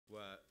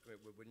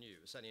were new.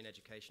 It was certainly an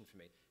education for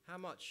me. How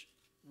much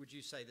would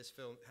you say this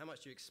film, how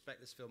much do you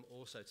expect this film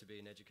also to be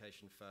an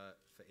education for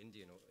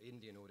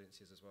Indian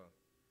audiences as well?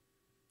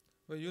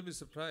 Well, you'll be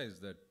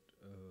surprised that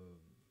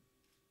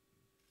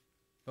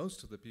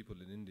most of the people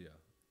in India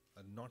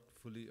are not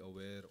fully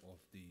aware of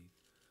the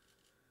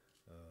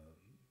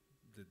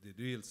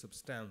real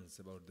substance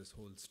about this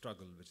whole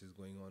struggle which is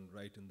going on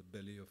right in the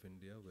belly of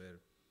India, where,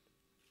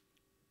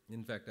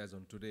 in fact, as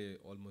on today,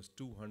 almost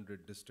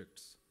 200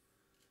 districts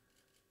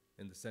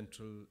in the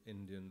central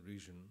Indian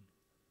region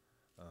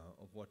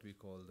of what we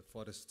call the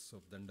forests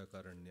of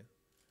Dandakaranya,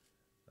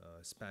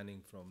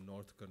 spanning from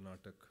North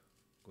Karnataka,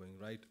 going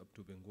right up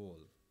to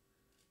Bengal,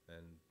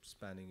 and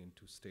spanning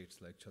into states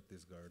like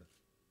Chhattisgarh,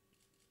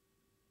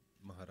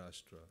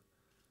 Maharashtra,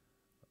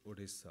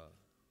 Odisha,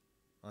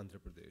 Andhra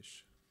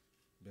Pradesh,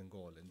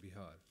 Bengal, and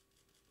Bihar.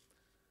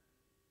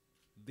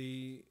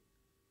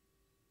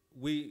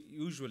 We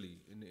usually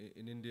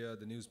in India,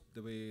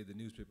 the way the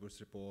newspapers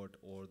report,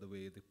 or the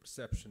way the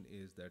perception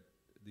is, that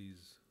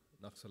these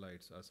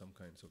Naxalites are some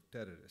kinds of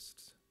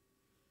terrorists.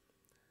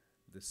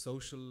 The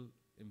social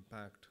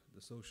impact,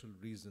 the social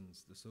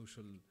reasons, the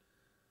social,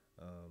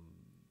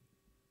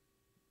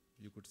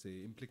 you could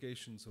say,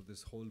 implications of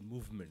this whole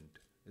movement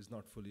is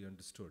not fully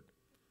understood.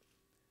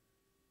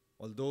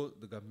 Although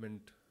the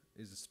government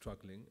is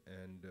struggling,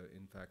 and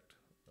in fact,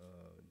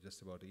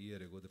 just about a year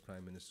ago, the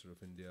Prime Minister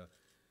of India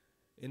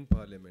in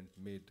Parliament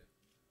made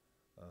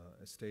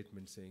a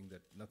statement saying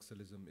that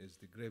Naxalism is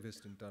the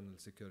gravest internal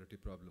security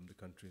problem the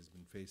country has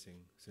been facing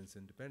since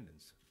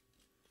independence.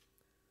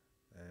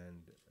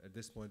 And at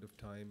this point of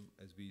time,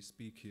 as we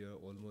speak here,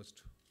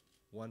 almost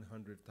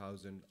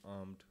 100,000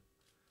 armed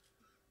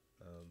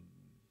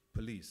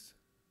police,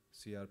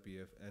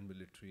 CRPF and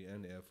military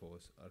and Air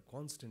Force are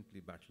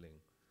constantly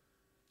battling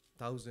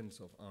thousands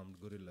of armed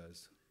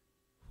guerrillas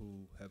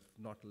who have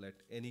not let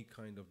any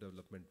kind of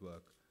development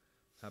work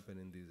happen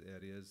in these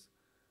areas.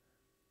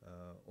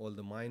 All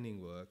the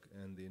mining work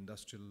and the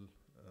industrial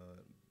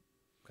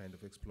kind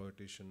of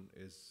exploitation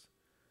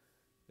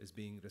is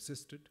being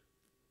resisted.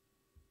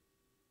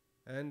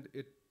 And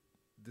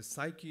the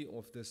psyche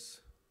of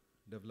this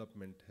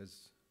development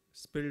has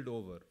spilled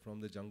over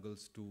from the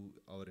jungles to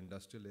our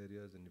industrial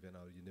areas and even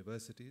our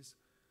universities.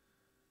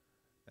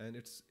 And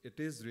it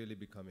is really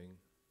becoming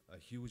a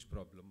huge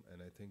problem,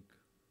 and I think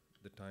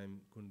the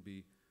time couldn't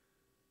be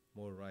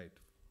more right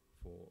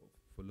for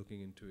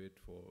looking into it,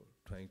 for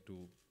trying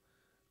to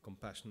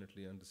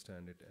compassionately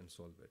understand it and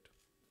solve it.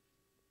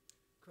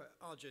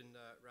 Arjun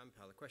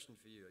Rampal, a question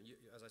for you.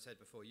 As I said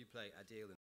before, you play Adil in